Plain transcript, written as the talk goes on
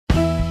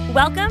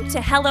Welcome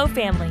to Hello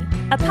Family,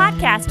 a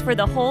podcast for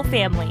the whole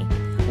family.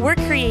 We're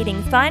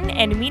creating fun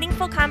and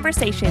meaningful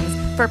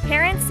conversations for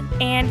parents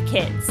and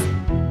kids.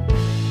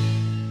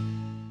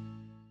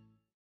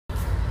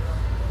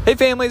 Hey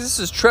families, this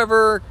is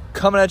Trevor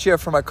coming at you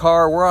from my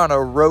car. We're on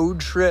a road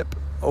trip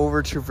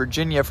over to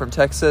Virginia from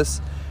Texas,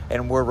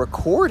 and we're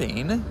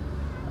recording.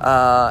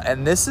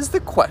 And this is the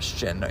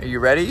question. Are you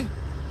ready?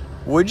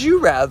 Would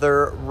you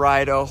rather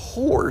ride a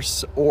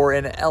horse or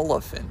an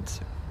elephant?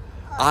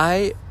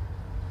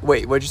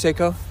 Wait, what'd you say,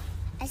 Co?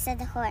 I said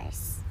the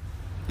horse.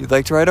 You'd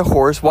like to ride a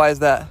horse? Why is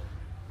that?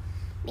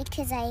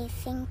 Because I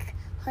think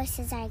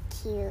horses are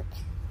cute.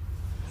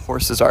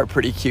 Horses are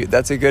pretty cute.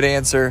 That's a good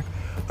answer.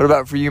 What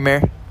about for you,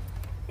 Mary? I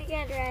think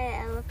I'd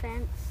ride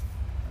elephants.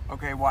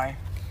 Okay, why?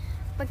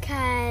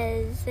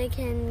 Because they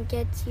can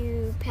get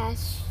you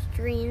past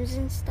streams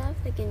and stuff.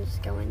 They can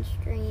just go in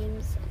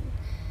streams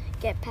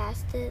and get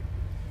past it.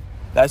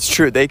 That's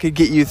true. They could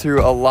get you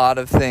through a lot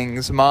of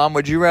things. Mom,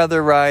 would you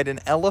rather ride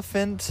an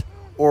elephant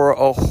or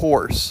a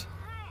horse?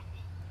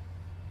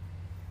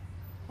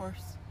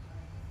 Horse.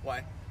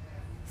 Why?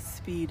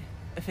 Speed.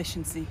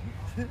 Efficiency.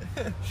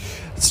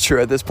 It's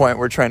true. At this point,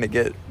 we're trying to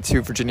get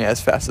to Virginia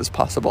as fast as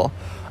possible.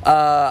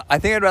 I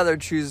think I'd rather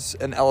choose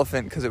an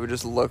elephant because it would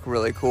just look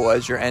really cool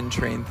as you're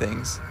entering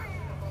things.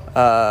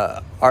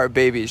 Our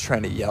baby's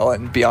trying to yell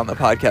and be on the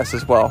podcast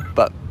as well.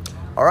 But,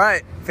 all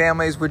right,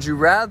 families, would you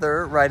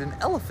rather ride an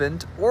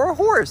elephant or a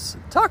horse?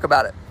 Talk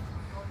about it.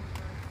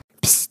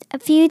 Psst, a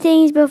few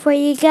things before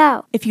you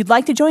go. If you'd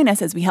like to join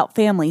us as we help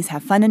families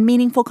have fun and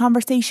meaningful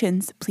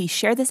conversations, please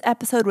share this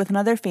episode with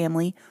another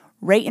family,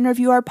 rate and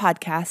review our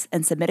podcast,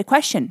 and submit a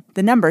question.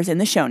 The number's in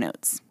the show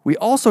notes. We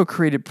also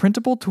created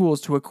printable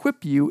tools to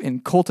equip you in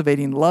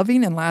cultivating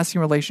loving and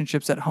lasting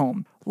relationships at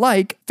home,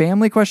 like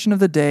Family Question of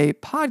the Day,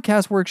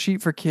 podcast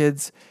worksheet for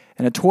kids,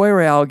 and a toy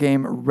royale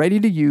game ready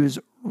to use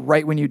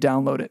right when you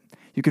download it.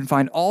 You can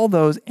find all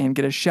those and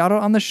get a shout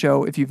out on the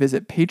show if you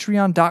visit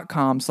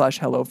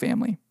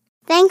patreon.com/hellofamily.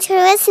 Thanks for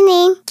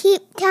listening.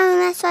 Keep telling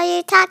us what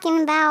you're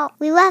talking about.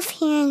 We love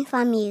hearing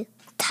from you.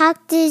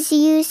 Talk to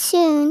you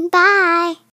soon. Bye.